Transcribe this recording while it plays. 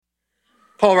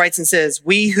Paul writes and says,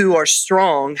 we who are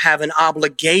strong have an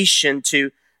obligation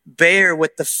to bear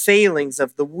with the failings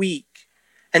of the weak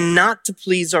and not to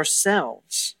please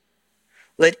ourselves.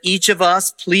 Let each of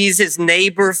us please his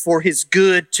neighbor for his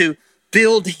good, to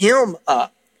build him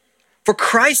up. For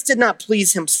Christ did not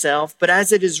please himself, but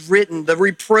as it is written, the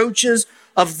reproaches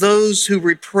of those who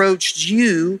reproached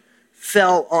you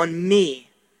fell on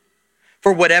me.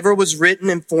 For whatever was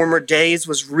written in former days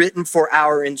was written for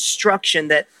our instruction,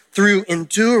 that through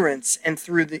endurance and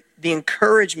through the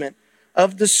encouragement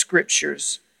of the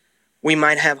scriptures, we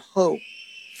might have hope.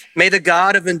 May the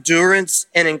God of endurance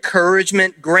and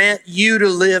encouragement grant you to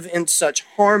live in such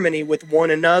harmony with one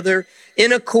another,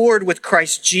 in accord with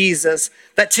Christ Jesus,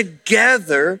 that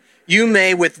together you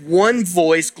may with one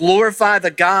voice glorify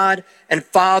the God and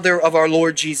Father of our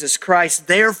Lord Jesus Christ.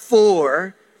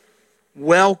 Therefore,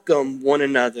 welcome one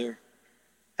another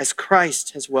as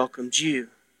Christ has welcomed you.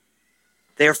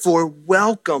 Therefore,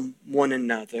 welcome one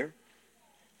another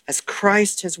as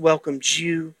Christ has welcomed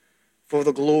you for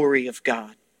the glory of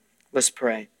God. Let's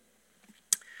pray.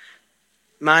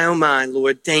 My, oh my,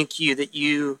 Lord, thank you that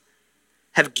you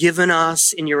have given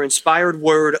us in your inspired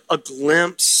word a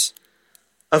glimpse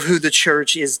of who the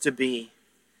church is to be.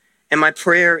 And my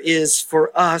prayer is for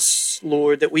us,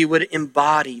 Lord, that we would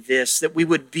embody this, that we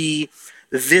would be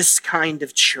this kind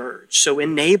of church. So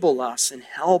enable us and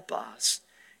help us.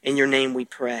 In your name we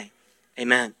pray.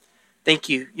 Amen. Thank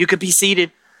you. You could be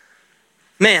seated.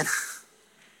 Man,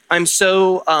 I'm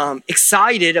so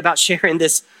excited about sharing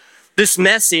this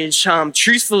message.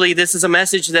 Truthfully, this is a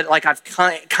message that I've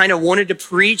kind of wanted to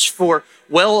preach for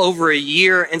well over a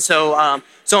year. And so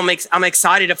I'm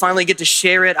excited to finally get to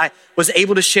share it. I was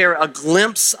able to share a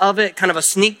glimpse of it, kind of a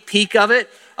sneak peek of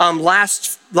it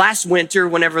last winter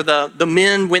whenever the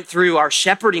men went through our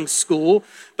shepherding school.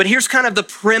 But here's kind of the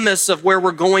premise of where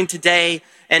we're going today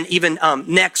and even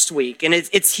next week. And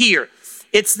it's here.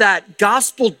 It's that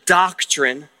gospel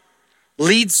doctrine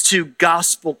leads to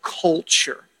gospel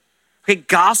culture. Okay,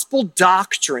 gospel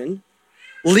doctrine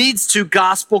leads to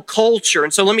gospel culture.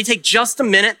 And so let me take just a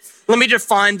minute. Let me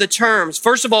define the terms.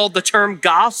 First of all, the term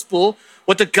gospel,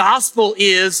 what the gospel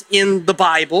is in the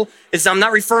Bible is, I'm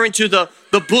not referring to the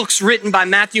books written by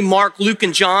Matthew, Mark, Luke,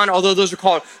 and John, although those are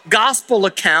called gospel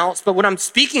accounts. But what I'm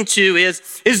speaking to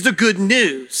is the good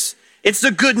news. It's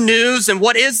the good news. And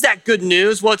what is that good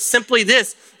news? Well, it's simply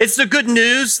this. It's the good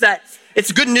news that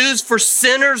it's good news for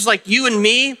sinners like you and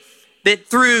me, that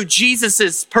through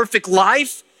Jesus's perfect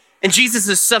life and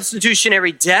Jesus's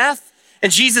substitutionary death and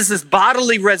Jesus's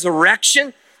bodily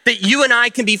resurrection, that you and I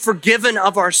can be forgiven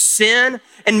of our sin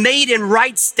and made in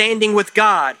right standing with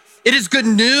God. It is good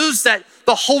news that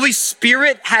the Holy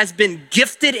Spirit has been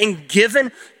gifted and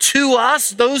given to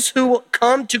us, those who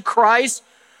come to Christ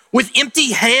with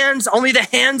empty hands, only the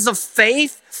hands of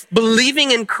faith,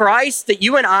 believing in Christ, that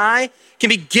you and I can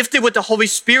be gifted with the Holy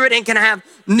Spirit and can have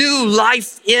new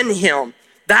life in him.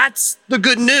 That's the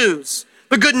good news.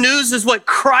 The good news is what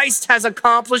Christ has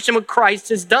accomplished and what Christ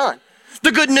has done.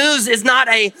 The good news is not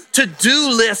a to-do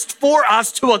list for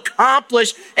us to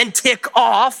accomplish and tick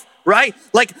off, right?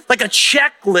 Like a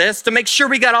checklist to make sure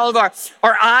we got all of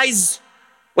our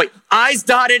I's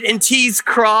dotted and T's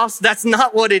crossed. That's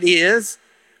not what it is,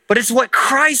 but it's what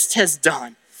Christ has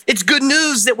done. It's good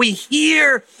news that we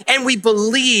hear and we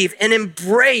believe and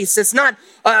embrace. It's not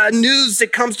news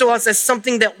that comes to us as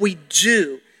something that we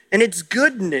do. And it's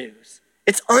good news.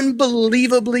 It's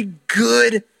unbelievably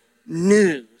good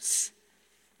news.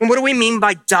 And what do we mean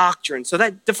by doctrine? So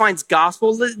that defines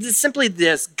gospel. It's simply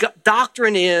this.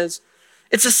 Doctrine it's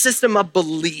a system of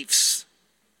beliefs.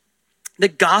 The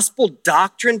gospel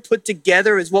doctrine put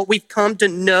together is what we've come to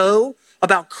know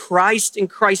about Christ and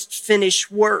Christ's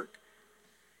finished work.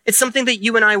 It's something that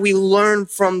you and I, we learn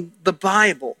from the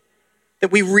Bible,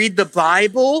 that we read the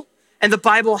Bible and the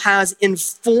Bible has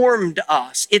informed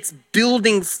us. It's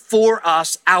building for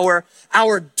us our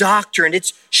doctrine.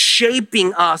 It's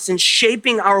shaping us and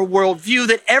shaping our worldview,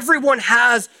 that everyone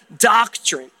has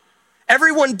doctrine.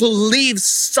 Everyone believes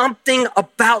something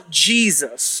about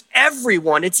Jesus.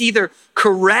 Everyone. It's either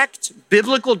correct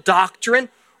biblical doctrine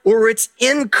or it's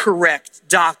incorrect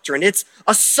doctrine. It's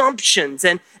assumptions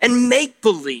and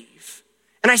make-believe.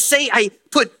 And I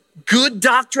put good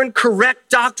doctrine,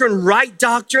 correct doctrine, right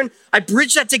doctrine. I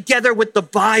bridge that together with the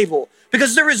Bible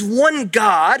because there is one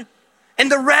God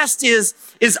and the rest is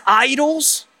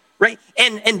idols, right?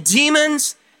 And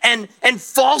demons and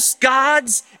false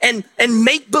gods and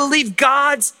make-believe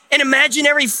gods and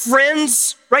imaginary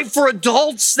friends, right? For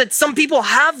adults, that some people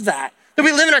have that. That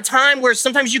we live in a time where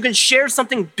sometimes you can share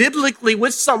something biblically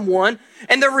with someone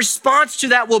and their response to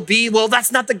that will be, well,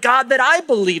 that's not the God that I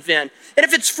believe in. And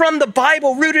if it's from the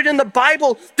Bible, rooted in the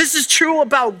Bible, this is true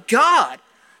about God.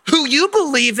 Who you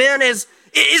believe in is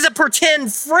a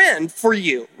pretend friend for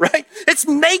you, right? It's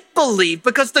make-believe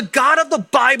because the God of the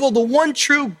Bible, the one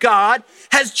true God,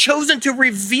 has chosen to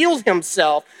reveal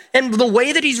himself. And the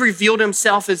way that he's revealed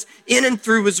himself is in and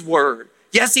through his word.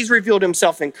 Yes, he's revealed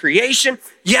himself in creation.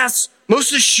 Yes,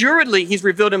 most assuredly, he's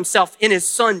revealed himself in his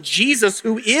son, Jesus,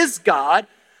 who is God.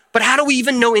 But how do we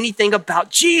even know anything about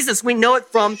Jesus? We know it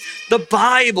from the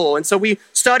Bible. And so we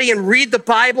study and read the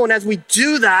Bible. And as we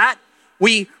do that,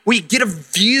 we get a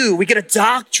view, we get a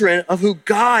doctrine of who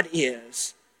God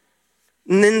is.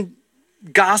 And then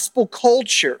gospel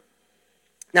culture.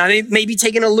 Now, I may be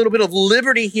taking a little bit of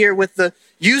liberty here with the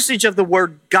usage of the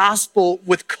word gospel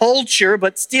with culture,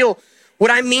 but still,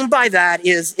 what I mean by that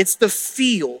is it's the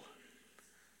feel,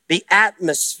 the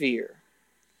atmosphere,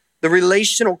 the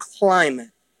relational climate,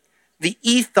 the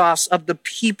ethos of the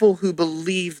people who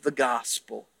believe the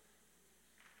gospel.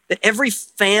 That every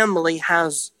family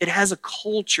has a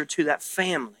culture to that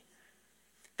family.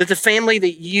 That the family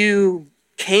that you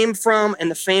came from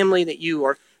and the family that you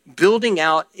are building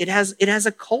out, it has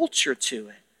a culture to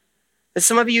it. That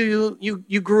some of you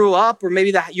grew up, or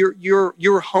maybe that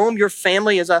your home, your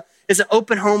family is an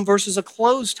open home versus a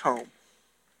closed home.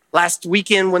 Last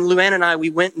weekend when Luann and I, we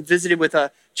went and visited with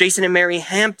Jason and Mary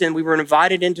Hampton. We were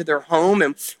invited into their home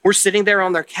and we're sitting there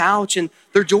on their couch and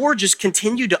their door just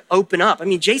continued to open up. I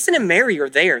mean, Jason and Mary are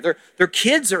there. Their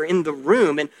kids are in the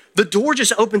room and the door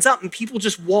just opens up and people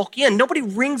just walk in. Nobody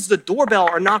rings the doorbell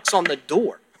or knocks on the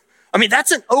door. I mean,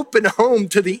 that's an open home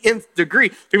to the nth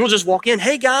degree. People just walk in.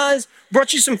 Hey guys,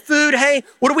 brought you some food. Hey,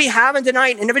 what are we having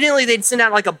tonight? And evidently they'd send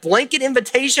out like a blanket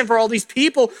invitation for all these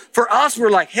people. For us, we're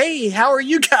like, hey, how are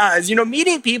you guys?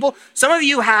 Meeting people. Some of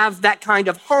you have that kind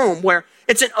of home where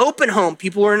it's an open home.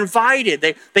 People are invited.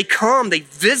 They come, they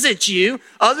visit you.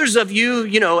 Others of you,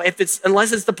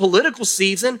 unless it's the political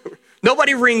season,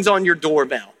 nobody rings on your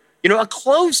doorbell. A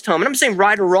closed home. And I'm saying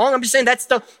right or wrong. I'm just saying that's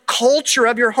the culture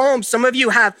of your home. Some of you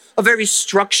have a very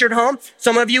structured home.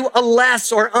 Some of you a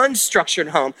less or unstructured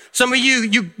home. Some of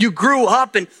you grew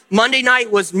up and Monday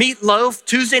night was meatloaf.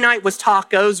 Tuesday night was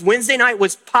tacos. Wednesday night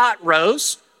was pot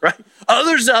roast, right?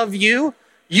 Others of you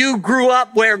grew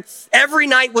up where every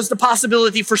night was the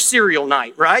possibility for cereal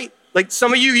night, right? Like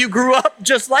some of you grew up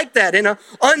just like that in an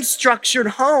unstructured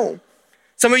home.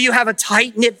 Some of you have a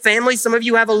tight-knit family. Some of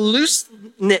you have a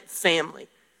loose-knit family.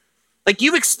 Like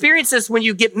you experience this when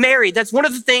you get married. That's one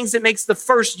of the things that makes the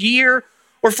first year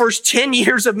or first 10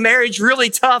 years of marriage really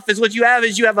tough is you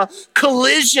have a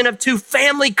collision of two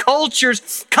family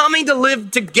cultures coming to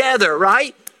live together,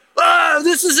 right? Oh,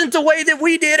 this isn't the way that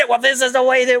we did it. Well, this is the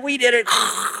way that we did it,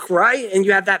 right? And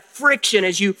you have that friction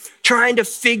as you trying to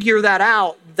figure that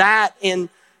out. That and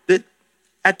that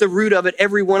at the root of it,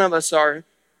 every one of us are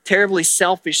terribly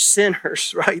selfish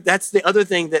sinners, right? That's the other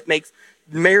thing that makes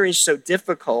marriage so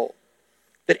difficult.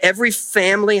 That every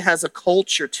family has a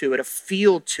culture to it, a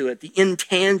feel to it. The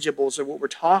intangibles are what we're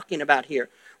talking about here,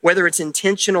 whether it's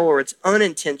intentional or it's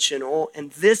unintentional.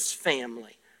 And this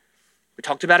family, we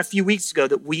talked about a few weeks ago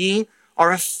that we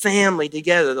are a family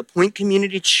together. The Point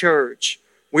Community Church,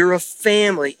 we're a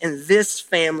family, and this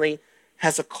family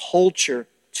has a culture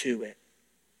to it.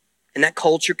 And that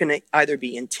culture can either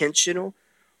be intentional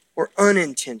or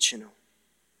unintentional.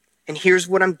 And here's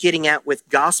what I'm getting at with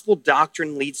gospel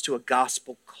doctrine leads to a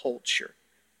gospel culture.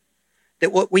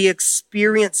 That what we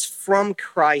experience from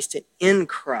Christ and in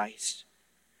Christ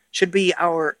should be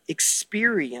our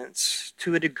experience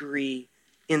to a degree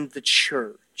in the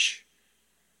church.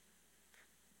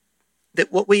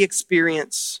 That what we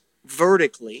experience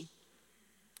vertically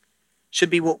should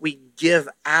be what we give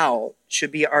out,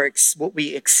 should be what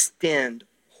we extend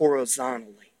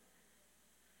horizontally.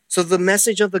 So the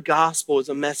message of the gospel is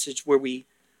a message where we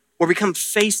come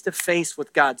face to face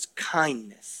with God's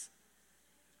kindness,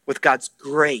 with God's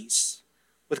grace,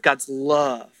 with God's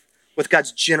love, with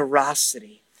God's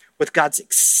generosity, with God's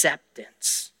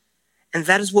acceptance. And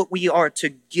that is what we are to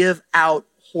give out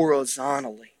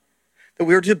horizontally. That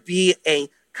we are to be a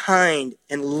kind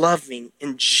and loving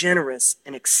and generous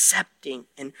and accepting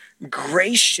and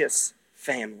gracious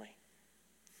family.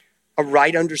 A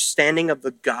right understanding of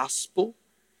the gospel,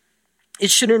 it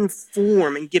should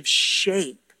inform and give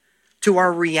shape to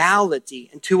our reality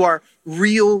and to our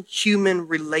real human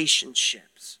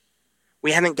relationships.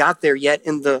 We haven't got there yet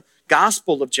in the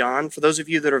Gospel of John. For those of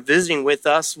you that are visiting with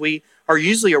us, we are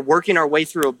working our way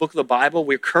through a book of the Bible.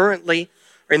 We currently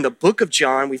in the book of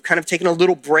John. We've kind of taken a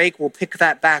little break. We'll pick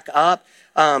that back up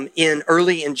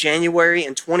early in January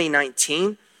in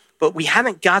 2019. But we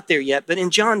haven't got there yet. But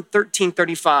in John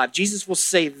 13:35, Jesus will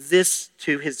say this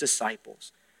to his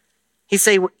disciples. He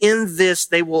say, in this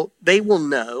they will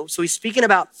know. So he's speaking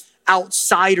about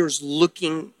outsiders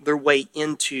looking their way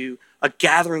into a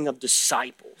gathering of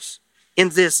disciples. In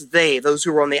this those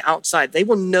who are on the outside, they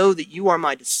will know that you are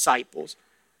my disciples.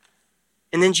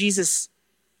 And then Jesus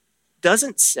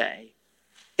doesn't say,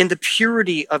 in the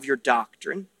purity of your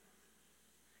doctrine.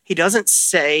 He doesn't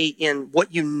say in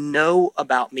what you know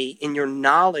about me, in your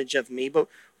knowledge of me, but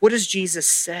what does Jesus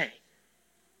say?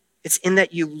 It's in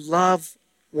that you love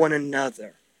one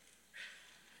another.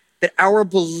 That our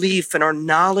belief and our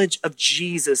knowledge of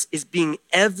Jesus is being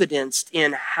evidenced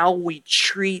in how we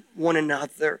treat one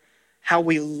another, how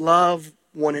we love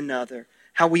one another,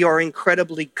 how we are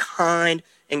incredibly kind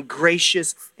and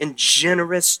gracious and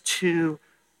generous to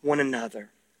one another.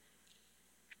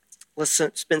 Let's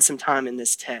spend some time in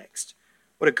this text.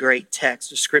 What a great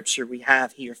text of scripture we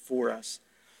have here for us.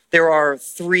 There are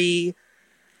three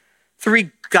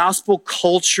gospel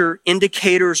culture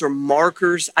indicators or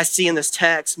markers I see in this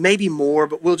text, maybe more,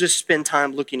 but we'll just spend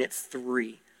time looking at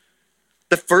three.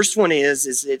 The first one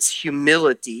is it's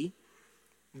humility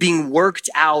being worked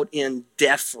out in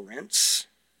deference,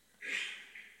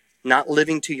 not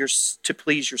living to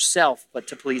please yourself, but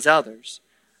to please others.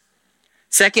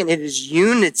 Second, it is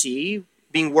unity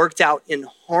being worked out in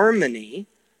harmony.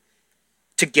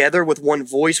 Together with one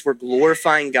voice, we're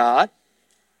glorifying God.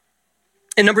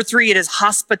 And number three, it is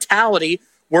hospitality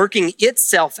working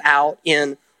itself out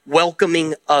in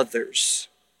welcoming others.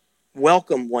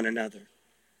 Welcome one another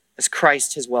as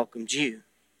Christ has welcomed you.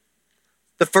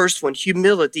 The first one,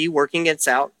 humility working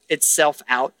itself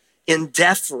out in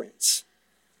deference.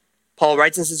 Paul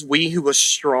writes and says, we who are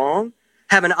strong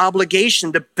have an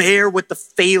obligation to bear with the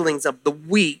failings of the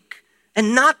weak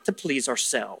and not to please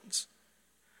ourselves.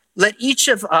 Let each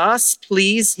of us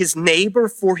please his neighbor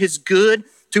for his good,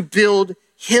 to build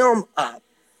him up.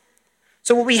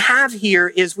 So what we have here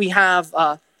is we have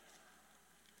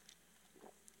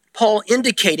Paul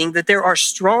indicating that there are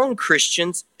strong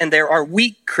Christians and there are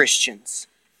weak Christians.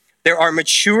 There are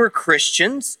mature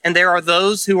Christians and there are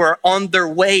those who are on their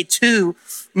way to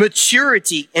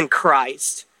maturity in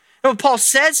Christ. And what Paul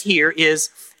says here is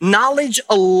knowledge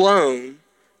alone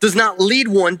does not lead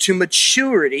one to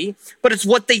maturity, but it's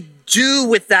what they do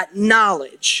with that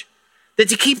knowledge. That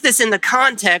to keep this in the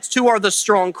context, who are the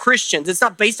strong Christians? It's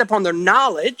not based upon their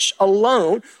knowledge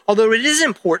alone, although it is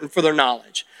important for their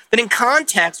knowledge. But in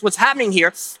context, what's happening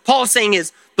here, Paul is saying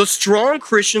is the strong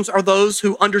Christians are those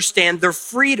who understand their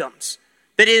freedoms.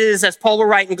 That it is, as Paul will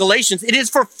write in Galatians, it is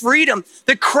for freedom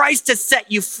that Christ has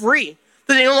set you free.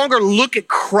 That they no longer look at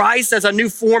Christ as a new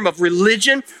form of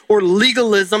religion or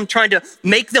legalism, trying to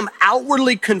make them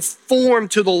outwardly conform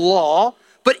to the law,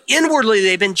 but inwardly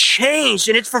they've been changed,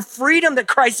 and it's for freedom that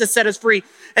Christ has set us free.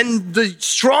 And the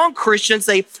strong Christians,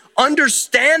 they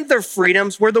understand their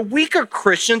freedoms, where the weaker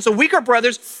Christians, the weaker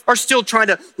brothers, are still trying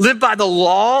to live by the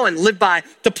law and live by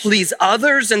to please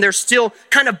others, and they're still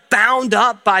kind of bound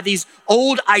up by these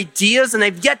old ideas, and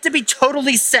they've yet to be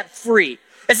totally set free.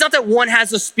 It's not that one has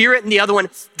the Spirit and the other one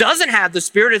doesn't have the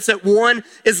Spirit. It's that one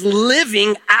is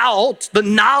living out the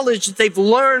knowledge that they've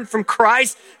learned from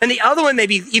Christ, and the other one may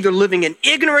be either living in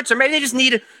ignorance, or maybe they just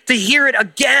need to hear it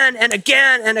again and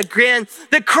again and again,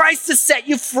 that Christ has set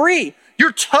you free.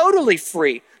 You're totally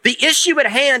free. The issue at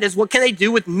hand is, what can they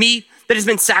do with meat that has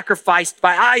been sacrificed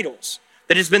by idols?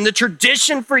 That has been the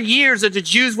tradition for years that the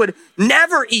Jews would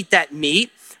never eat that meat,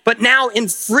 but now in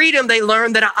freedom they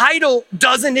learn that an idol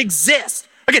doesn't exist.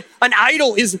 Again, an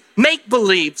idol is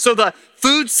make-believe. So the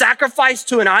food sacrificed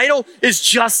to an idol is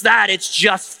just that. It's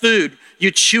just food.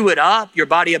 You chew it up, your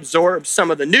body absorbs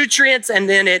some of the nutrients, and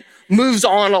then it moves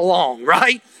on along,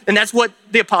 right? And that's what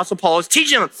the Apostle Paul is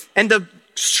teaching them. And the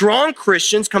strong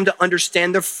Christians come to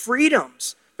understand their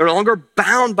freedoms. They're no longer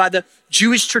bound by the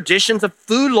Jewish traditions of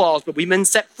food laws, but we've been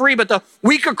set free. But the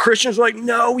weaker Christians are like,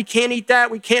 no, we can't eat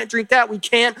that. We can't drink that. We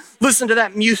can't listen to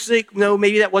that music. No,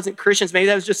 maybe that wasn't Christians. Maybe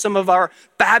that was just some of our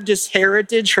Baptist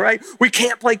heritage, right? We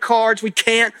can't play cards. We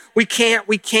can't.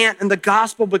 And the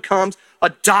gospel becomes a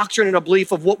doctrine and a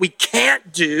belief of what we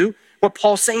can't do. What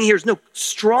Paul's saying here is, no,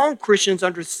 strong Christians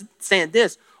understand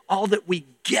this, all that we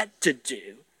get to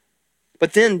do.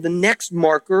 But then the next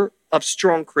marker of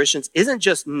strong Christians isn't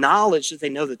just knowledge that they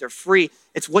know that they're free.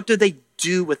 It's what do they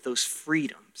do with those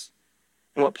freedoms?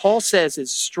 And what Paul says is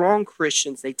strong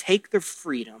Christians, they take their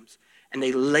freedoms and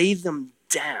they lay them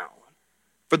down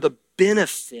for the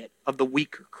benefit of the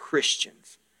weaker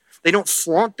Christians. They don't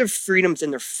flaunt their freedoms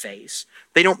in their face.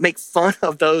 They don't make fun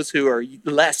of those who are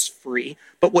less free.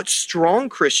 But what strong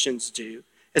Christians do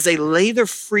is they lay their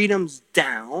freedoms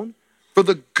down for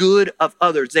the good of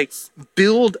others. They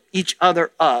build each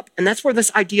other up. And that's where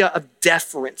this idea of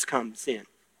deference comes in.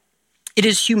 It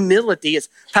is humility, as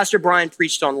Pastor Brian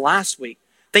preached on last week,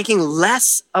 thinking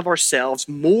less of ourselves,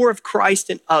 more of Christ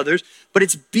and others, but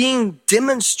it's being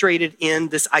demonstrated in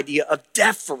this idea of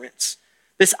deference,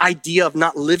 this idea of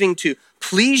not living to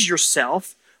please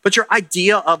yourself, but your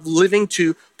idea of living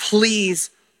to please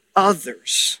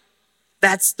others.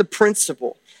 That's the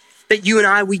principle. That you and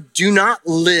I, we do not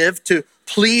live to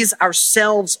please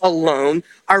ourselves alone.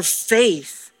 Our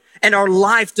faith and our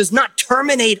life does not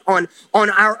terminate on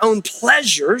our own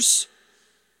pleasures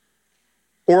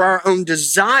or our own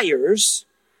desires,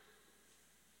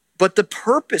 but the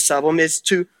purpose of them is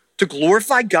to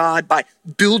glorify God by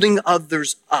building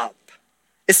others up.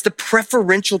 It's the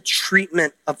preferential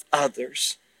treatment of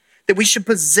others. That we should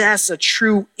possess a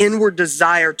true inward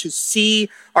desire to see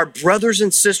our brothers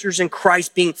and sisters in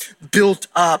Christ being built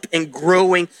up and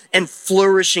growing and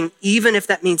flourishing, even if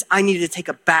that means I need to take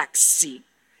a back seat,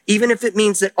 even if it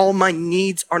means that all my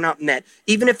needs are not met,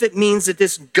 even if it means that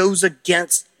this goes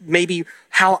against maybe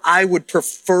how I would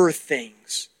prefer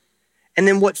things. And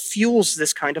then what fuels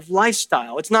this kind of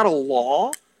lifestyle? It's not a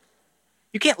law.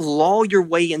 You can't law your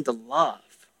way into love.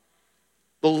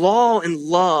 The law and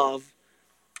love,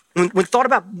 when thought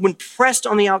about, when pressed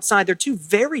on the outside, they're two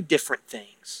very different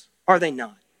things, are they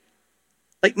not?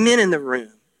 Like men in the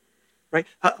room, right?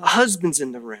 Husbands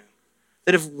in the room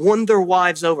that have won their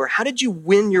wives over. How did you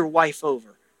win your wife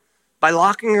over? By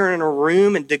locking her in a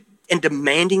room and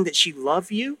demanding that she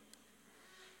love you?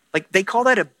 Like they call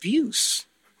that abuse.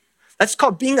 That's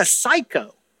called being a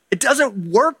psycho. It doesn't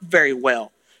work very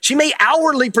well. She may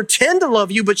outwardly pretend to love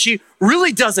you, but she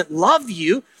really doesn't love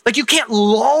you. Like you can't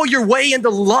lull your way into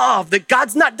love. That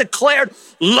God's not declared,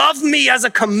 love me as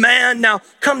a command. Now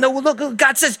come, no, look,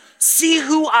 God says, see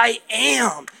who I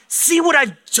am. See what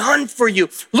I've done for you.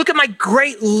 Look at my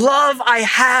great love I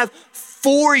have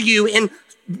for you. And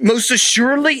most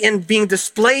assuredly in being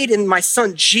displayed in my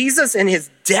son Jesus and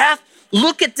his death.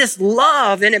 Look at this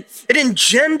love, and it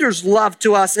engenders love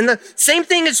to us. And the same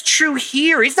thing is true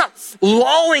here. He's not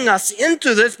lulling us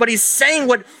into this, but he's saying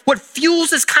what fuels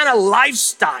this kind of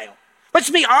lifestyle. Let's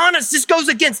be honest, this goes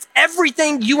against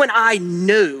everything you and I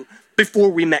knew before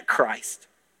we met Christ.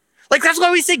 Like that's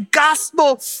why we say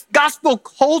gospel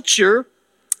culture.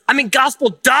 Gospel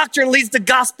doctrine leads to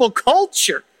gospel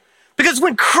culture. Because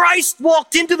when Christ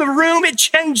walked into the room, it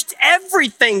changed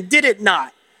everything, did it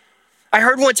not? I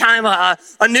heard one time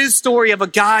a news story of a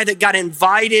guy that got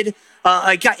invited.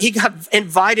 He got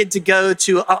invited to go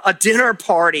to a dinner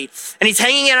party, and he's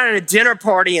hanging out at a dinner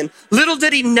party. And little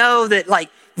did he know that, like,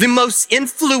 the most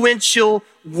influential,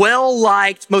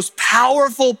 well-liked, most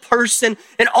powerful person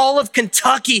in all of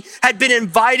Kentucky had been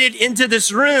invited into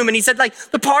this room. And he said, like,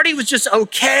 the party was just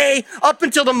okay up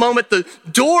until the moment the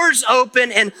doors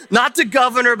open and not the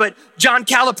governor, but John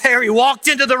Calipari walked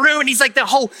into the room. And he's like, the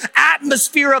whole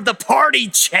atmosphere of the party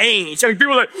changed.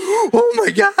 People are like, oh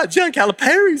my God, John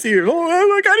Calipari's here.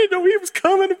 Oh, like, I didn't know he was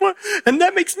coming. And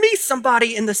that makes me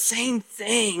somebody. And the same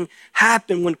thing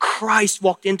happened when Christ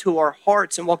walked into our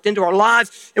hearts and walked into our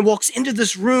lives and walks into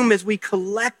this room as we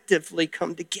collectively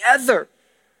come together.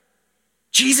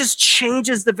 Jesus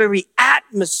changes the very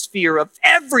atmosphere of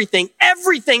everything.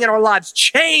 Everything in our lives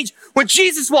change when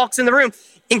Jesus walks in the room,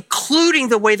 including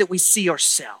the way that we see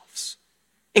ourselves,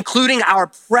 including our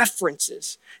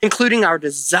preferences, including our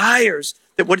desires.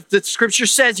 That what the scripture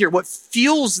says here, what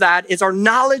fuels that is our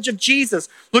knowledge of Jesus.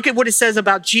 Look at what it says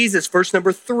about Jesus, verse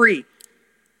number 3.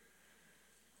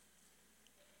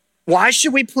 Why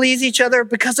should we please each other?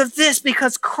 Because of this,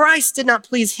 because Christ did not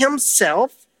please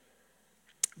himself,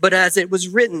 but as it was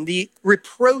written, the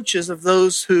reproaches of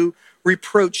those who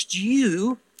reproached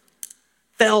you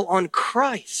fell on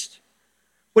Christ.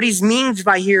 What he means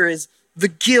by here is the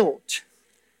guilt,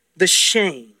 the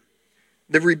shame,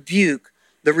 the rebuke,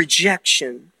 the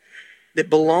rejection that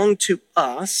belonged to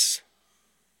us.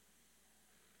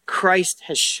 Christ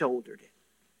has shouldered it.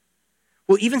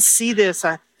 We'll even see this,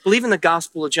 I believe, in the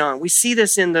Gospel of John. We see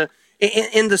this in the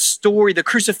story, the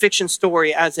crucifixion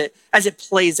story as it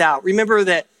plays out. Remember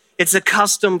that it's a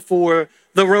custom for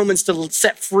the Romans to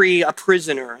set free a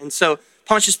prisoner. And so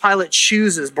Pontius Pilate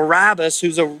chooses Barabbas,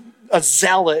 who's a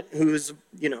zealot, who's,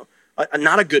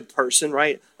 not a good person,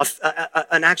 right?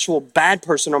 An actual bad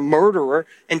person, a murderer,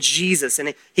 and Jesus.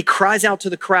 And he cries out to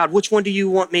the crowd, which one do you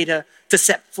want me to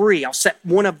set free? I'll set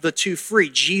one of the two free.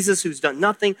 Jesus, who's done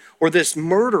nothing, or this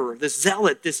murderer, this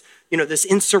zealot, this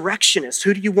insurrectionist.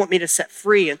 Who do you want me to set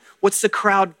free? And what's the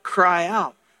crowd cry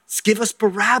out? Give us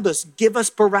Barabbas, give us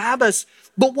Barabbas.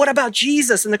 But what about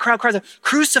Jesus? And the crowd cries out,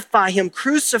 crucify him,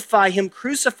 crucify him,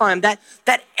 crucify him. That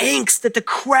angst that the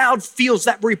crowd feels,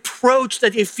 that reproach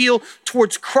that they feel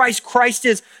towards Christ. Christ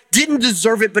didn't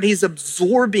deserve it, but he's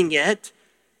absorbing it.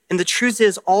 And the truth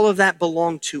is, all of that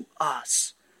belonged to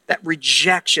us. That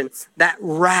rejection, that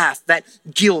wrath, that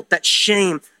guilt, that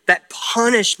shame, that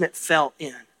punishment fell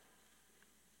in.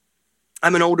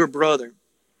 I'm an older brother.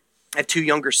 I have two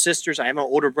younger sisters. I have an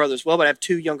older brother as well, but I have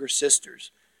two younger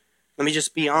sisters. Let me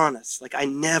just be honest. I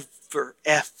never,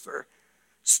 ever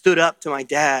stood up to my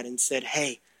dad and said,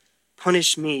 hey,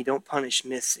 punish me, don't punish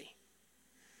Missy.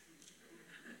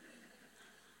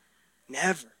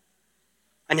 Never.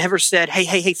 I never said,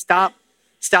 hey, stop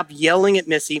yelling at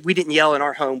Missy. We didn't yell in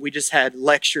our home. We just had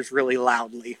lectures really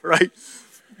loudly, right?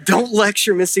 Don't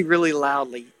lecture Missy really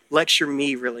loudly. Lecture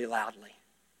me really loudly.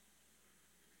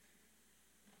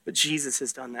 But Jesus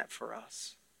has done that for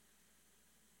us.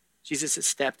 Jesus has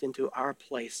stepped into our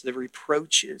place. The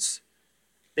reproaches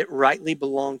that rightly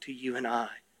belong to you and I,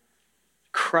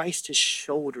 Christ has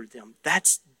shouldered them.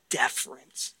 That's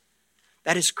deference.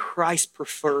 That is Christ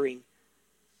preferring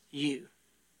you.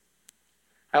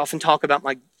 I often talk about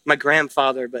my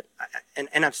grandfather, but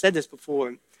and I've said this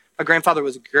before. My grandfather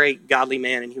was a great godly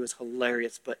man, and he was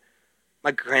hilarious. But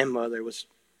my grandmother was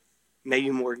maybe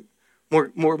more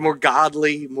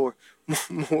godly, more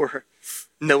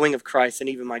knowing of Christ than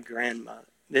even my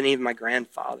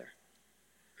grandfather.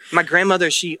 My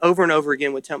grandmother, she over and over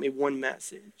again would tell me one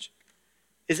message: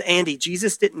 is Andy,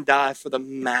 Jesus didn't die for the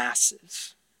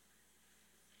masses.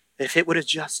 If it would have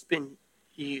just been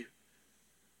you,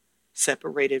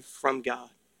 separated from God,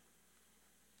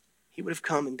 he would have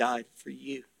come and died for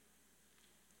you.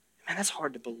 Man, that's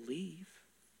hard to believe,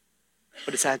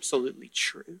 but it's absolutely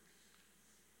true.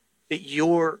 That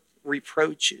your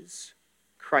reproaches,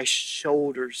 Christ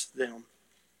shoulders them.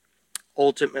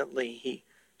 Ultimately, he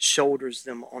shoulders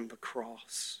them on the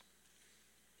cross.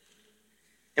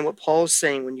 And what Paul's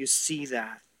saying, when you see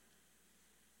that,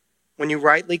 when you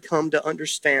rightly come to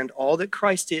understand all that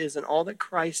Christ is and all that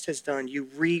Christ has done, you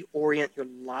reorient your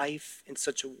life in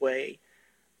such a way,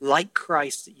 like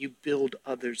Christ, that you build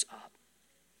others up.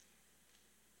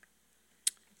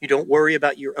 You don't worry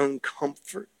about your own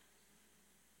comfort,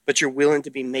 but you're willing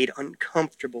to be made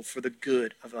uncomfortable for the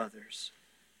good of others.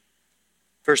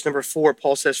 Verse number 4,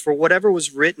 Paul says, for whatever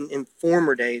was written in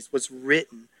former days was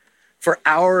written for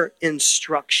our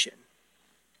instruction.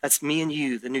 That's me and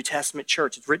you, the New Testament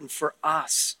church. It's written for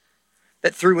us,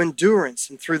 that through endurance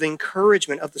and through the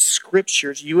encouragement of the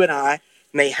scriptures, you and I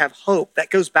may have hope.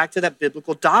 That goes back to that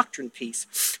biblical doctrine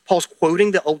piece. Paul's quoting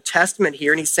the Old Testament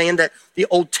here, and he's saying that the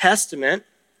Old Testament,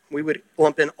 we would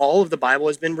lump in all of the Bible,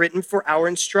 has been written for our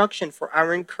instruction, for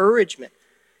our encouragement.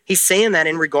 He's saying that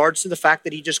in regards to the fact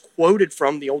that he just quoted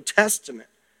from the Old Testament.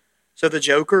 So the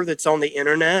joker that's on the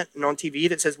internet and on TV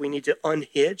that says we need to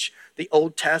unhitch the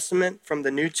Old Testament from the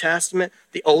New Testament,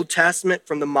 the Old Testament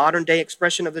from the modern day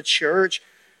expression of the church,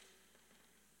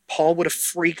 Paul would have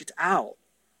freaked out,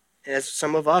 as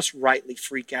some of us rightly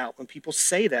freak out when people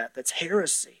say that. That's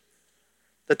heresy.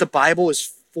 That the Bible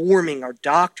is forming our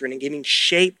doctrine and giving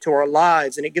shape to our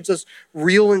lives, and it gives us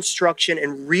real instruction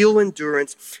and real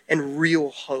endurance and real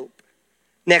hope.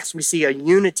 Next, we see a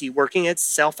unity working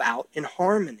itself out in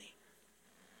harmony.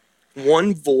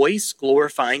 One voice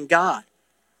glorifying God.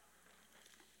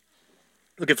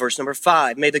 Look at verse number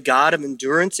 5. May the God of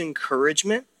endurance and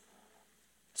encouragement.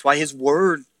 That's why his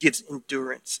word gives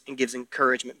endurance and gives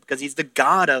encouragement, because he's the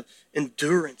God of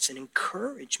endurance and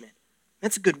encouragement.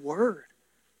 That's a good word.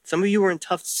 Some of you are in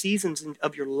tough seasons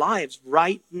of your lives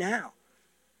right now.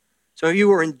 Some of you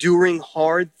are enduring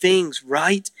hard things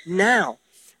right now.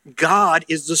 God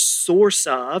is the source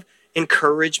of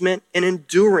encouragement and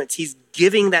endurance. He's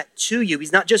giving that to you.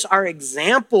 He's not just our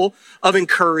example of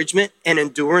encouragement and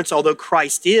endurance, although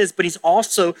Christ is, but he's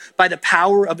also, by the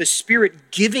power of his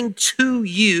Spirit, giving to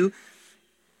you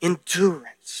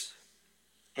endurance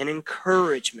and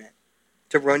encouragement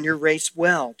to run your race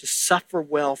well, to suffer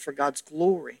well for God's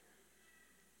glory.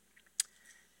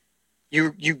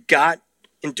 You got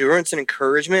endurance and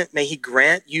encouragement. May he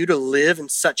grant you to live in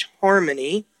such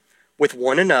harmony with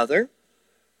one another,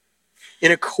 in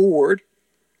accord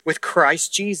with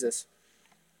Christ Jesus,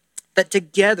 that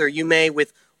together you may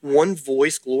with one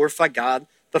voice glorify God,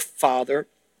 the Father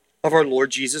of our Lord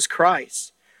Jesus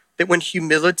Christ. that when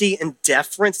humility and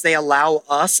deference, they allow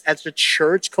us as a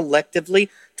church collectively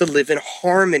to live in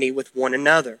harmony with one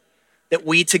another. That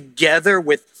we together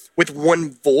with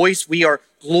one voice, we are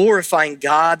glorifying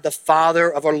God, the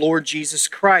Father of our Lord Jesus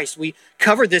Christ. We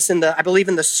covered this I believe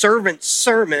in the servant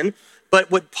sermon,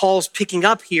 but what Paul's picking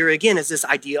up here again is this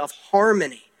idea of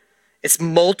harmony. It's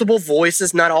multiple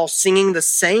voices, not all singing the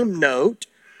same note,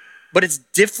 but it's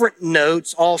different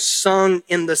notes all sung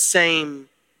in the same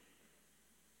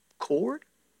chord.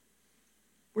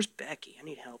 Where's Becky? I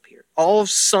need help here. All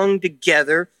sung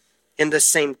together in the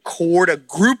same chord, a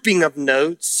grouping of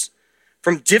notes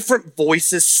from different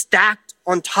voices stacked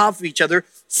on top of each other,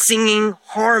 singing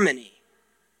harmony.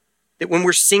 That when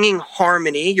we're singing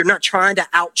harmony, you're not trying to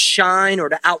outshine or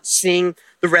to outsing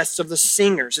the rest of the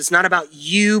singers. It's not about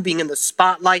you being in the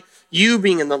spotlight, you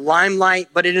being in the limelight,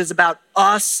 but it is about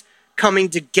us coming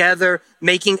together,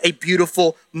 making a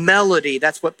beautiful melody.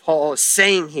 That's what Paul is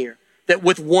saying here. That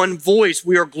with one voice,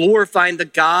 we are glorifying the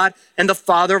God and the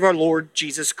Father of our Lord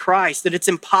Jesus Christ. That it's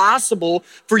impossible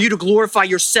for you to glorify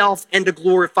yourself and to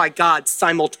glorify God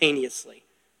simultaneously.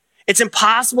 It's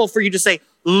impossible for you to say,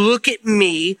 look at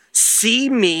me, see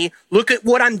me, look at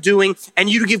what I'm doing, and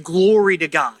you to give glory to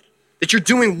God. That you're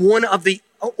doing one of the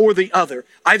or the other.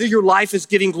 Either your life is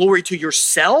giving glory to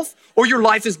yourself or your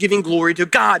life is giving glory to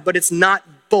God, but it's not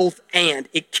both and.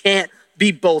 It can't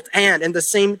be both and. And the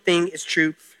same thing is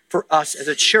true for us as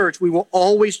a church. We will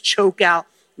always choke out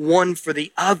one for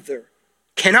the other.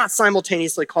 Cannot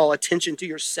simultaneously call attention to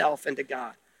yourself and to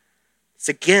God. It's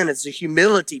a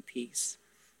humility piece,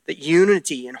 that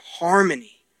unity and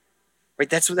harmony, right?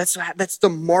 That's the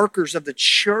markers of the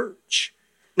church.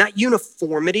 Not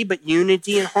uniformity, but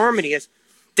unity and harmony. As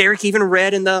Derek even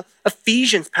read in the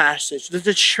Ephesians passage, that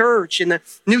the church in the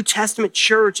New Testament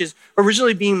church is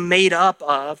originally being made up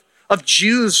of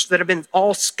Jews that have been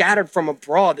all scattered from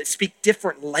abroad that speak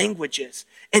different languages,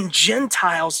 and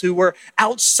Gentiles who were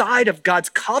outside of God's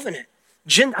covenant.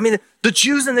 The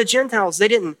Jews and the Gentiles,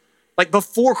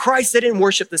 before Christ, they didn't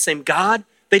worship the same God.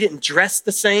 They didn't dress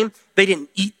the same. They didn't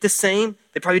eat the same.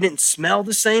 They probably didn't smell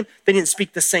the same. They didn't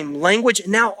speak the same language.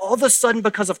 And now all of a sudden,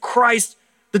 because of Christ,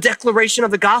 the declaration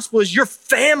of the gospel is your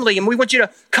family, and we want you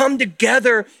to come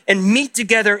together and meet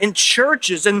together in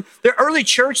churches. And the early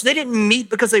church, they didn't meet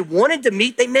because they wanted to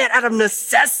meet. They met out of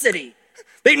necessity.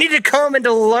 They needed to come and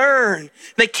to learn.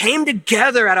 They came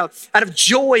together out of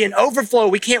joy and overflow.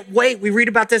 We can't wait. We read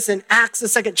about this in Acts, the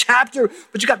 2nd chapter,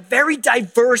 but you got very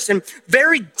diverse and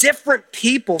very different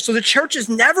people. So the church has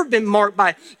never been marked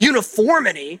by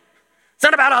uniformity. It's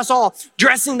not about us all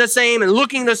dressing the same and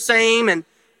looking the same and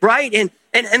right and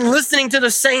listening to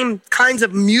the same kinds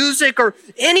of music or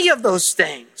any of those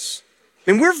things.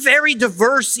 I mean, we're very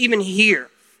diverse even here.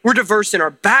 We're diverse in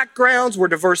our backgrounds. We're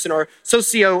diverse in our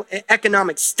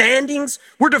socioeconomic standings.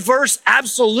 We're diverse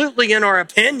absolutely in our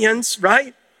opinions,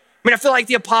 right? I feel like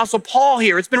the Apostle Paul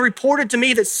here. It's been reported to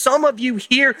me that some of you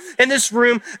here in this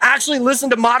room actually listen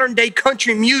to modern day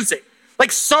country music.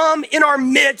 Like some in our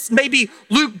midst, maybe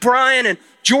Luke Bryan and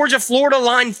Georgia Florida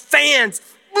Line fans.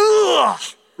 Ugh,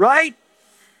 right?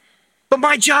 But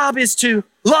my job is to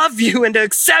love you and to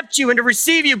accept you and to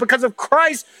receive you because of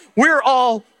Christ. We're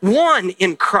all one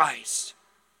in Christ,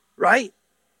 right?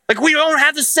 Like we don't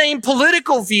have the same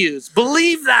political views.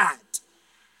 Believe that.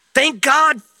 Thank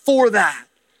God for that.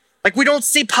 Like we don't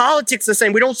see politics the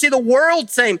same. We don't see the world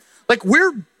the same. Like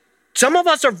some of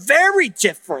us are very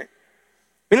different.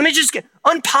 Let me just get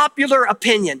unpopular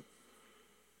opinion.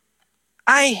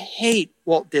 I hate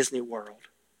Walt Disney World.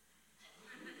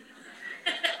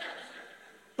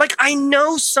 Like, I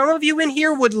know some of you in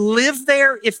here would live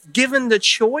there if given the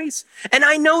choice. And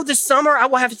I know this summer I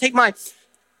will have to take my,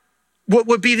 what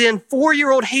would be then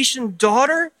 4-year-old Haitian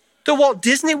daughter to Walt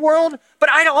Disney World. But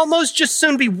I'd almost just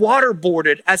soon be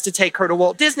waterboarded as to take her to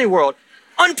Walt Disney World.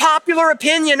 Unpopular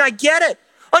opinion, I get it.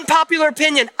 Unpopular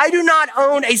opinion, I do not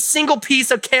own a single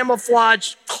piece of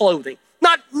camouflage clothing.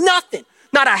 Nothing.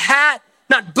 Not a hat,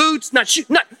 not boots, not shoes,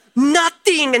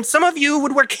 nothing. And some of you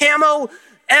would wear camo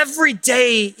every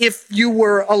day if you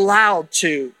were allowed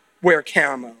to wear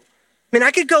camo.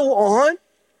 I could go on,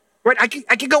 right? I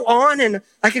could go on and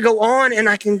I could go on and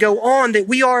I can go on that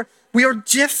we are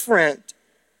different.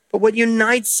 But what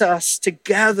unites us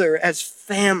together as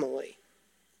family,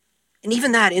 and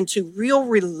even that into real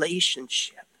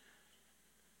relationship,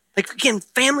 Like, again,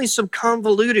 family's so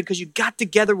convoluted because you got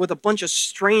together with a bunch of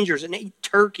strangers and ate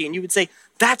turkey, and you would say,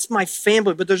 that's my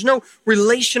family, but there's no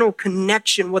relational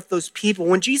connection with those people.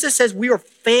 When Jesus says we are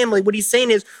family, what he's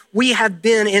saying is we have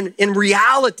been, in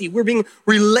reality, we're being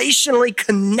relationally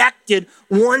connected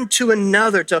one to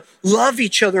another, to love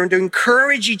each other and to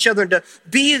encourage each other and to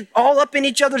be all up in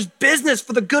each other's business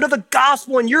for the good of the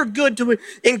gospel, and you're good to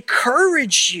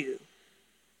encourage you.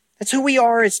 That's who we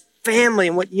are as family,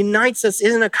 and what unites us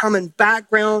isn't a common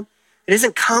background. It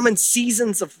isn't common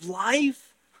seasons of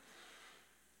life.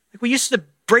 Like, we used to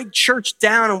break church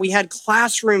down and we had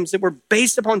classrooms that were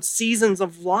based upon seasons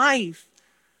of life.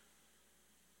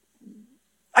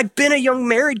 I've been a young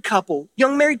married couple.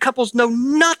 Young married couples know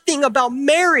nothing about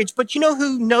marriage, but you know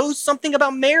who knows something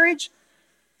about marriage?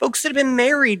 Folks that have been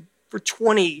married for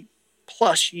 20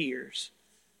 plus years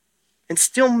and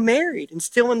still married and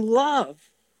still in love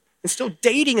and still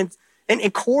dating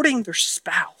and courting their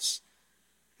spouse.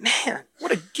 Man,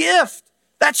 what a gift.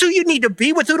 That's who you need to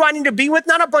be with. Who do I need to be with?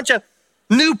 Not a bunch of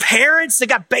new parents that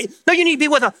got No, you need to be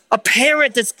with a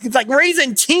parent that's like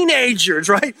raising teenagers,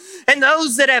 right? And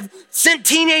those that have sent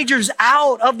teenagers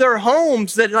out of their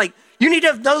homes, that like, you need to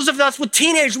have those of us with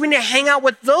teenagers, we need to hang out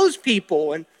with those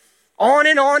people. And on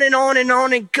and on and on and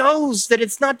on it goes, that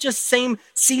it's not just same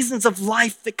seasons of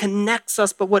life that connects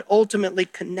us, but what ultimately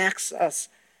connects us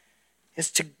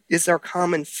is our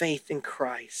common faith in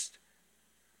Christ,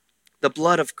 the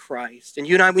blood of Christ. And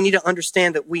you and I, we need to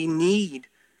understand that we need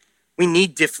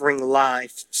differing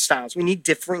lifestyles. We need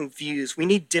differing views. We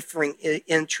need differing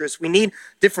interests. We need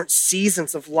different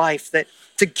seasons of life, that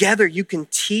together you can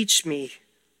teach me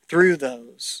through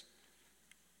those.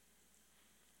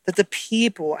 That the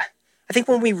people, I think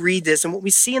when we read this and what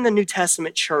we see in the New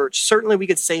Testament church, certainly we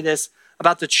could say this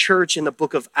about the church in the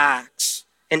book of Acts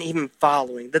and even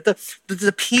following, that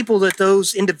the people that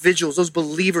those individuals, those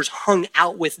believers hung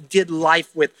out with, did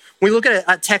life with. When we look at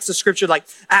a text of scripture like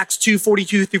Acts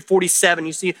 2:42 through 47,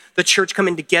 you see the church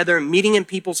coming together and meeting in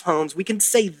people's homes. We can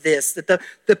say this, that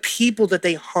the people that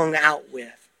they hung out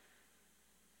with,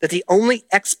 that the only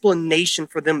explanation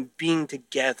for them being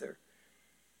together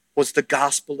was the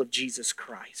gospel of Jesus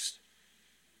Christ.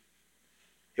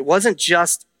 It wasn't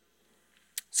just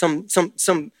some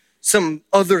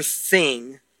other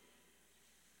thing,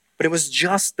 but it was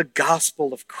just the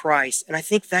gospel of Christ. And I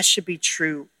think that should be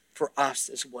true for us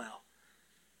as well.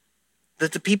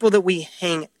 That the people that we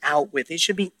hang out with, it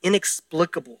should be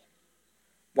inexplicable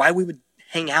why we would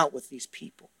hang out with these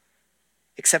people,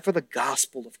 except for the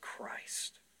gospel of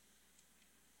Christ.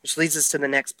 Which leads us to the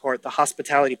next part, the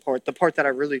hospitality part, the part that I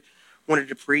really wanted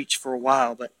to preach for a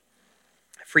while, but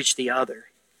I preached the other.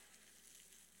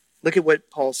 Look at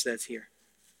what Paul says here.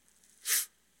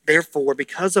 Therefore,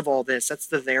 because of all this, that's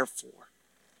the therefore,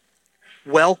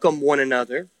 welcome one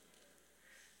another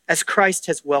as Christ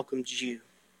has welcomed you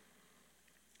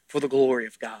for the glory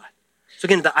of God. So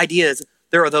again, the idea is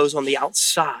there are those on the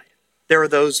outside. There are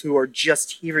those who are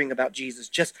just hearing about Jesus,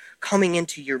 just coming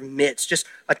into your midst, just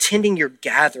attending your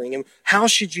gathering. And how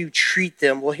should you treat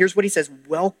them? Well, here's what he says,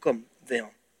 welcome them.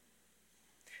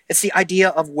 It's the idea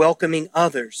of welcoming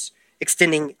others,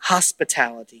 extending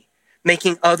hospitality,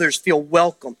 making others feel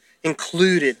welcome,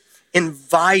 included,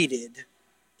 invited.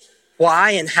 Why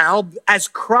and how? As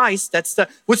Christ,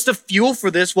 what's the fuel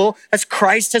for this? Well, as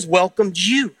Christ has welcomed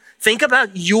you. Think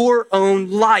about your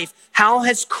own life. How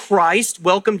has Christ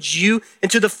welcomed you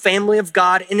into the family of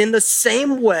God? And in the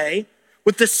same way,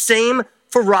 with the same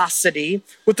ferocity,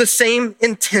 with the same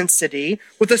intensity,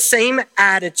 with the same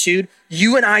attitude,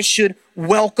 you and I should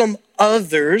welcome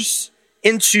others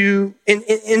into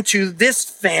this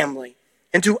family,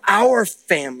 into our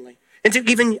family, into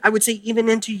even, I would say, even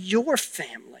into your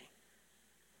family.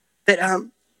 That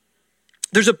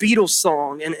there's a Beatles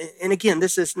song, and again,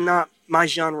 this is not my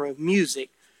genre of music.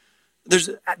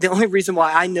 The only reason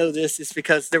why I know this is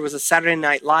because there was a Saturday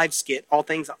Night Live skit, all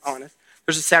things honest.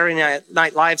 There's a Saturday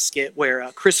Night Live skit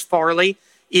where Chris Farley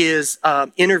is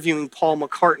interviewing Paul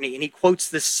McCartney, and he quotes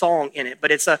this song in it.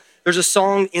 But there's a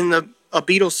song in a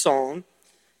Beatles song.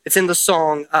 It's in the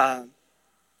song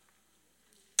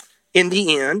In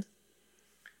the End,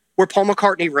 where Paul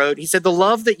McCartney wrote, he said, "The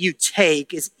love that you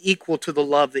take is equal to the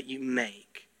love that you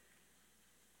make."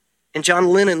 And John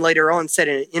Lennon later on said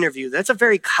in an interview, that's a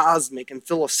very cosmic and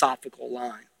philosophical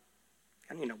line.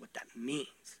 I don't even know what that means.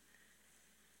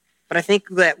 But I think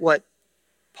that what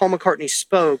Paul McCartney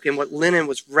spoke and what Lennon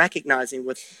was recognizing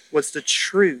was the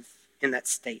truth in that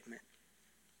statement.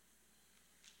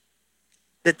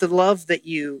 That the love that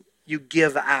you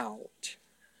give out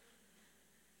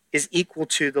is equal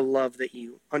to the love that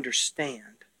you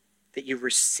understand, that you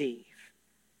receive.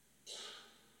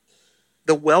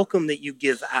 The welcome that you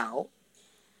give out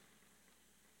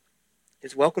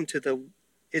is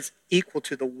equal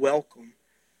to the welcome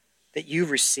that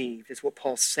you've received, is what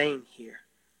Paul's saying here.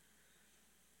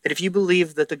 That if you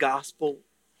believe that the gospel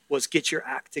was get your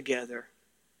act together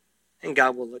and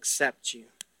God will accept you.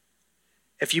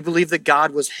 If you believe that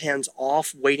God was hands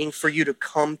off waiting for you to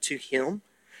come to him,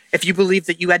 if you believe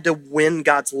that you had to win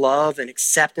God's love and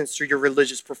acceptance through your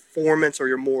religious performance or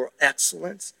your moral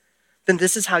excellence, then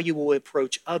this is how you will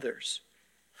approach others.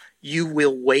 You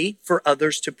will wait for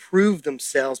others to prove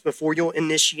themselves before you'll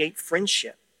initiate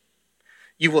friendship.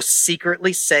 You will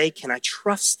secretly say, can I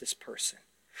trust this person?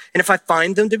 And if I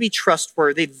find them to be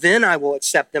trustworthy, then I will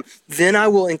accept them. Then I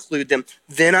will include them.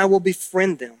 Then I will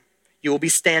befriend them. You will be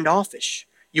standoffish.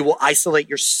 You will isolate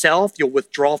yourself. You'll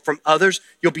withdraw from others.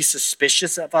 You'll be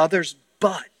suspicious of others.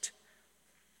 But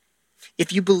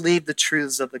if you believe the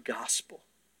truths of the gospel,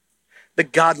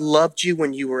 that God loved you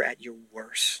when you were at your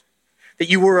worst, that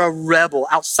you were a rebel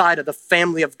outside of the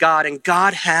family of God, and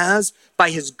God has,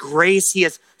 by his grace, he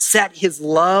has set his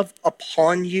love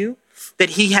upon you,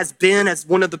 that he has been, as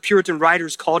one of the Puritan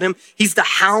writers called him, he's the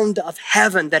hound of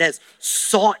heaven that has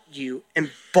sought you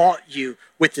and bought you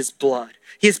with his blood.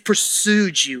 He has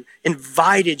pursued you,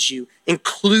 invited you,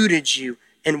 included you,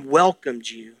 and welcomed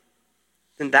you.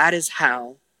 Then that is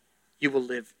how you will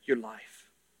live your life.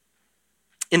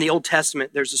 In the Old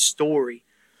Testament, there's a story.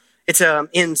 It's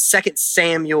in 2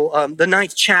 Samuel, the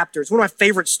 9th chapter. It's one of my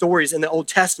favorite stories in the Old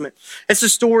Testament. It's the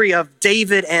story of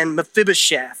David and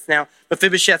Mephibosheth. Now,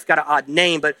 Mephibosheth got an odd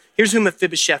name, but here's who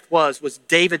Mephibosheth was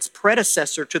David's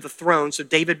predecessor to the throne. So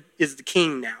David is the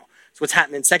king now. That's what's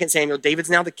happening in 2 Samuel. David's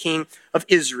now the king of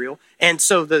Israel. And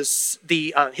so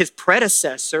his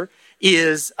predecessor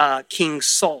is King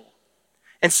Saul.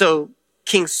 And so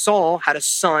King Saul had a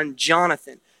son,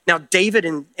 Jonathan. Now, David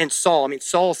and Saul,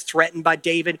 Saul's threatened by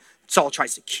David. Saul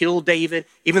tries to kill David.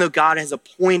 Even though God has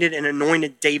appointed and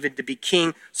anointed David to be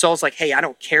king, Saul's like, hey, I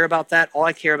don't care about that. All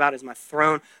I care about is my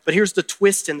throne. But here's the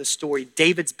twist in the story.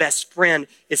 David's best friend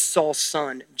is Saul's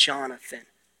son, Jonathan.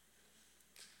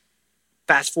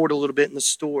 Fast forward a little bit in the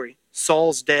story.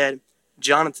 Saul's dead.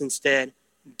 Jonathan's dead.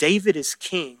 David is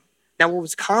king. Now, what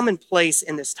was commonplace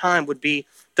in this time would be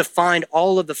to find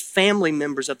all of the family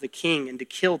members of the king and to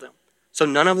kill them. So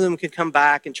none of them could come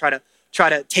back and try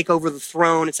to take over the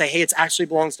throne and say, hey, it actually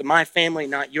belongs to my family,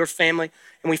 not your family.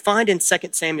 And we find in 2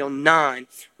 Samuel 9,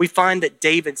 we find that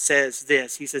David says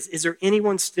this. He says, is there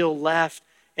anyone still left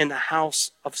in the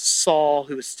house of Saul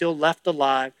who is still left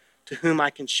alive to whom I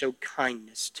can show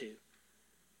kindness to?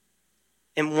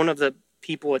 And one of the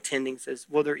people attending says,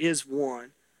 well, there is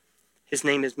one. His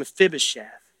name is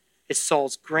Mephibosheth. It's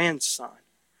Saul's grandson.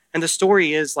 And the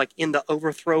story is like in the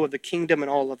overthrow of the kingdom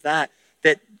and all of that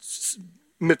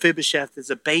Mephibosheth is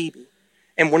a baby.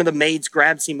 And one of the maids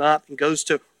grabs him up and goes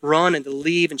to run and to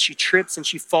leave, and she trips and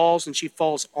she falls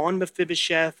on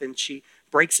Mephibosheth, and she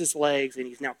breaks his legs, and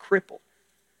he's now crippled.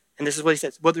 And this is what he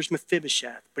says. Well, there's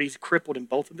Mephibosheth, but he's crippled in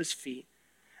both of his feet.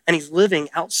 And he's living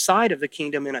outside of the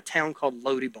kingdom in a town called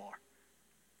Lo-debar,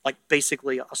 like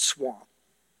basically a swamp.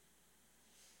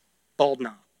 Bald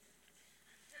knob.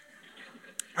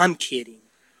 I'm kidding.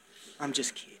 I'm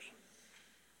just kidding.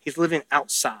 He's living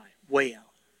outside, way out.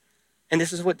 And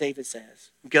this is what David says.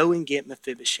 Go and get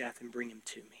Mephibosheth and bring him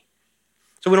to me.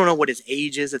 So we don't know what his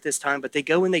age is at this time, but they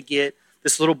go and they get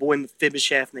this little boy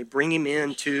Mephibosheth, and they bring him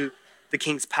into the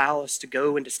king's palace to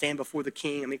go and to stand before the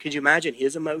king. Could you imagine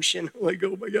his emotion? Like,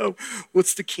 oh my God,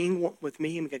 what's the king want with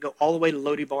me? And they go all the way to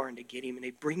Lo-debar and to get him, and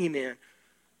they bring him in.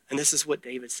 And this is what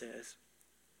David says.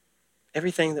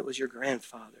 Everything that was your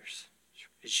grandfather's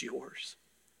is yours.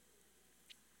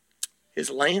 His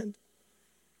land,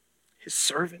 his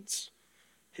servants,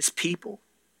 his people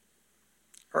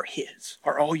are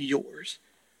all yours.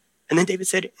 And then David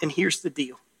said, and here's the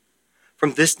deal.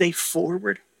 From this day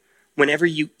forward, whenever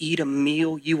you eat a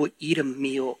meal, you will eat a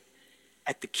meal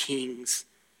at the king's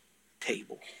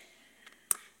table.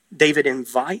 David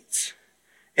invites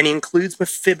and he includes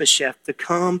Mephibosheth to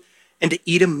come and to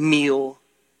eat a meal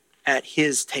at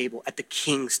his table, at the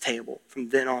king's table from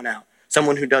then on out.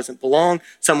 Someone who doesn't belong,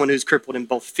 someone who's crippled in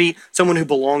both feet, someone who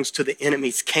belongs to the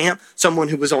enemy's camp, someone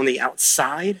who was on the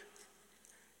outside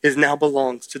now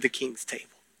belongs to the king's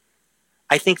table.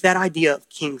 I think that idea of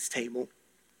king's table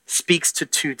speaks to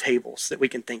two tables that we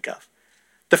can think of.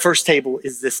 The first table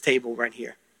is this table right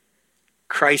here.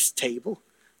 Christ's table,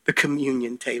 the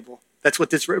communion table. That's what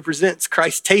this represents.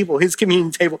 Christ's table, his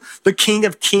communion table, the King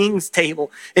of Kings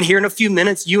table. And here in a few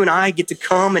minutes, you and I get to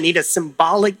come and eat a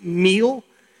symbolic meal.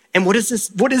 And what is this?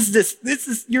 What is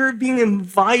this? You're being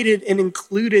invited and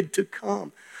included to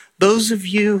come. Those of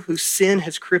you whose sin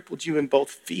has crippled you in both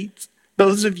feet,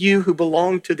 those of you who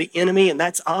belong to the enemy, and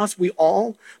that's us, we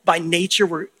all, by nature,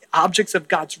 we're objects of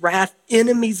God's wrath,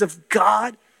 enemies of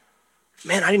God.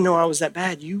 Man, I didn't know I was that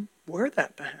bad. You were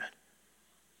that bad.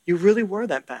 You really were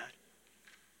that bad.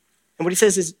 And what he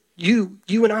says is, you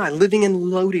and I, living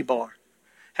in Lodebar,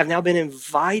 have now been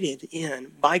invited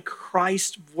in by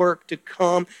Christ's work to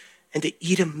come and to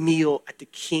eat a meal at the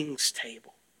king's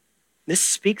table. This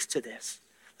speaks to this.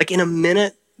 Like in a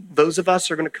minute, those of us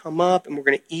are going to come up and we're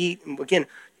going to eat. And again,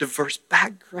 diverse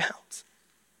backgrounds,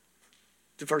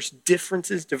 diverse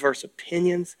differences, diverse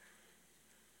opinions.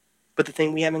 But the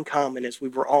thing we have in common is we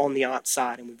were all on the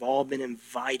outside and we've all been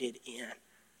invited in.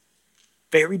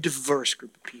 Very diverse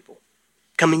group of people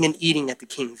coming and eating at the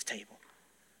king's table.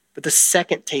 But the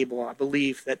second table, I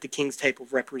believe, that the king's table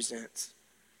represents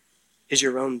is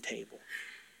your own table.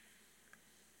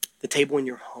 The table in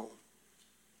your home.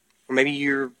 Or maybe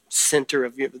the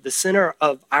center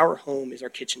of our home is our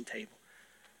kitchen table.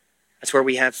 That's where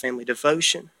we have family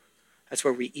devotion. That's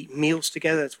where we eat meals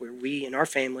together. That's where we, in our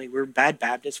family, we're bad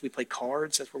Baptists. We play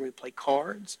cards. That's where we play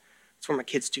cards. That's where my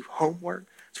kids do homework.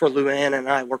 That's where Luann and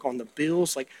I work on the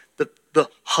bills. Like the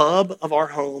hub of our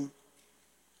home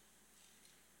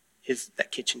is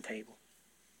that kitchen table.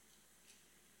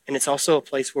 And it's also a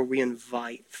place where we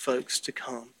invite folks to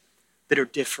come that are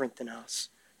different than us,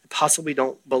 that possibly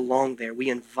don't belong there. We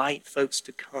invite folks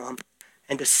to come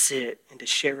and to sit and to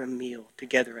share a meal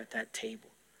together at that table.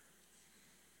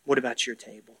 What about your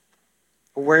table?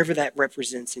 Or wherever that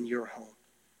represents in your home.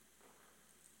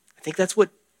 I think that's what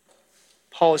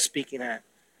Paul is speaking at.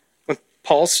 When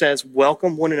Paul says,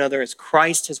 welcome one another as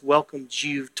Christ has welcomed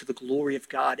you to the glory of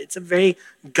God. It's a very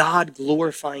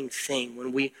God-glorifying thing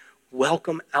when we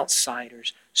welcome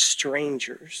outsiders,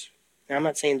 strangers. Now, I'm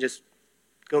not saying just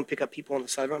go and pick up people on the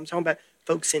side. I'm talking about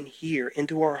folks in here,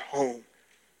 into our home,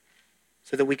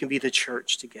 so that we can be the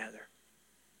church together,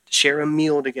 to share a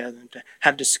meal together, and to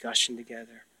have discussion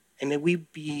together. And may we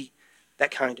be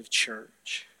that kind of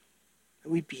church.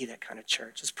 May we be that kind of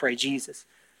church. Let's pray. Jesus,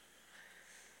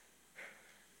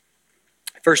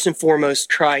 first and foremost,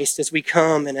 Christ, as we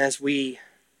come and as we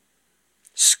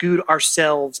scoot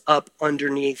ourselves up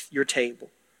underneath your table,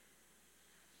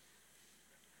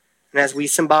 and as we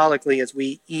symbolically, as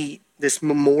we eat this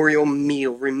memorial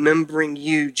meal, remembering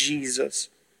you, Jesus,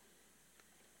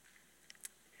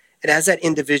 it has that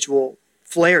individual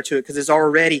flair to it because there's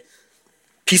already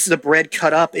pieces of bread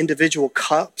cut up, individual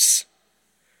cups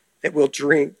that we'll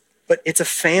drink. But it's a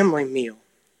family meal.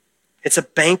 It's a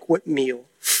banquet meal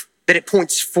that it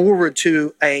points forward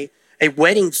to a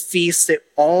wedding feast that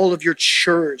all of your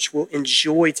church will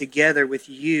enjoy together with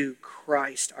you,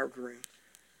 Christ, our groom.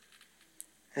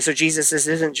 And so, Jesus, this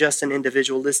isn't just an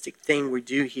individualistic thing we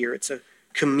do here. It's a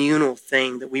communal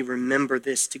thing that we remember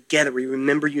this together. We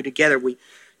remember you together. We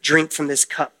drink from this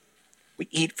cup. We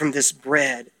eat from this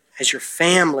bread as your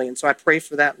family. And so I pray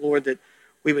for that, Lord, that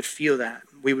we would feel that.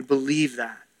 We would believe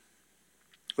that.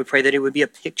 We pray that it would be a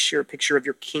picture of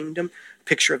your kingdom, a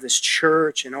picture of this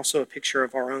church, and also a picture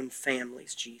of our own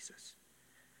families, Jesus.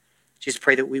 Jesus,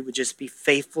 pray that we would just be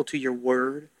faithful to your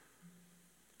word,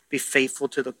 be faithful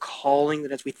to the calling,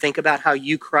 that as we think about how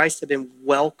you, Christ, have been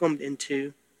welcomed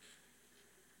into,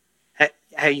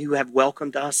 how you have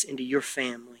welcomed us into your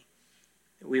family,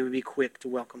 that we would be quick to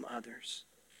welcome others.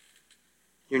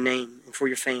 In your name and for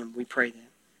your fame, we pray that.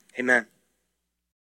 Amen.